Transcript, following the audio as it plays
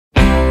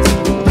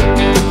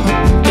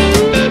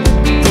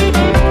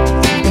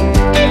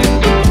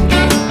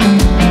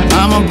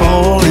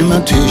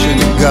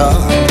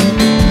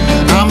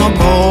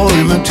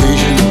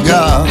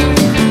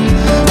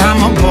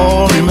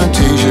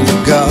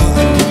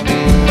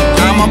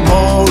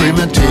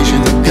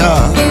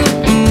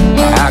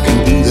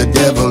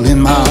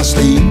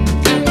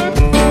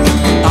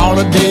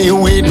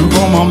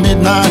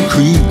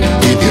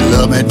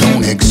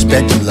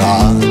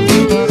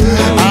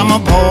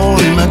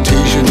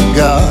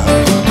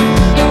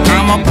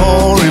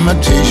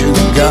imitation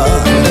of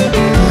God.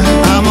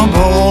 I'm a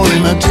poor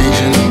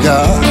imitation of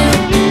God.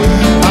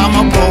 I'm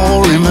a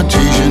poor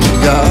imitation of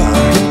God.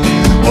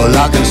 Well,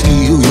 I can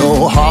steal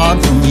your heart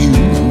from you,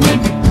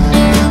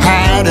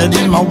 hide it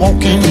in my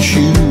walking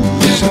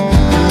shoes,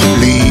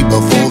 leave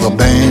before the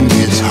band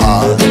gets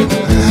hot.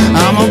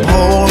 I'm a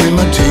poor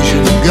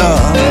imitation of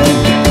God.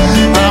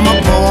 I'm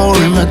a poor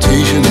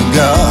imitation of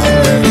God.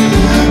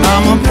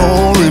 I'm a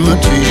poor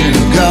imitation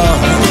of God.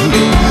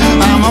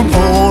 I'm a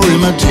poor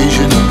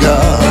imitation of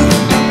God.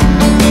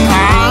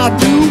 I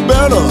do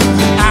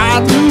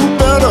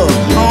better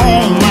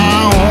on my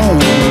own.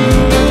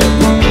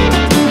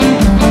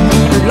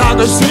 Like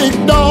a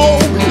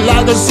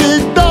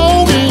sick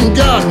dog ain't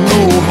got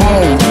no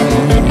home.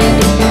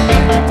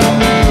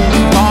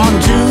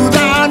 Unto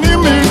thine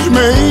image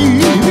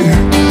made,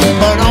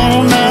 but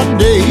on that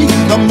day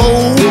the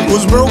mold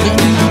was broken.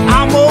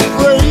 I'm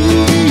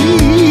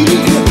afraid,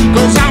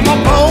 'cause I'm a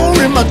poor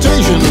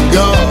imitation of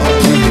God.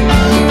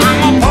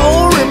 I'm a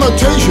poor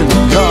imitation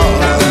of God.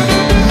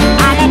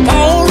 I'm a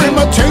poor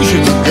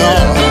imitation of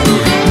God.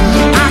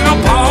 I'm a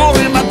poor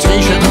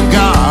imitation of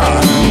God.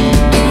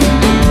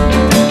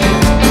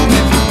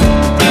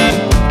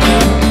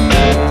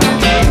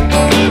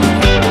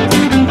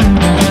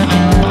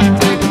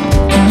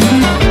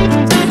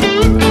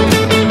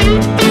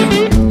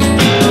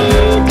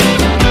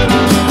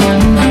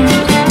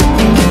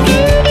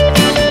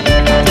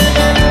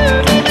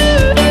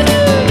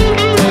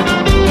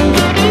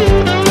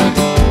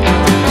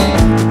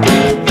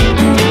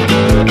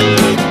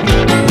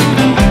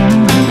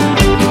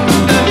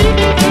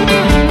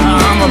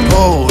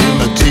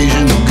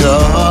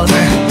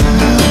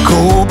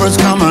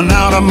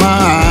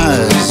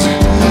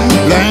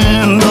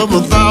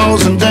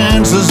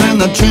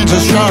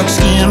 Chances shark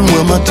skin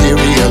will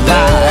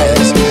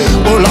materialize.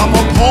 Well, I'm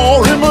a poor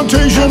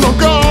imitation of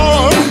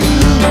God,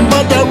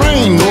 but there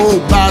ain't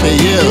nobody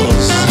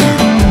else.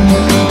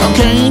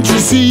 Can't you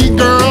see,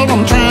 girl,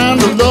 I'm trying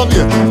to love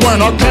you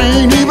when I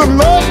can't even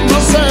love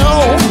myself?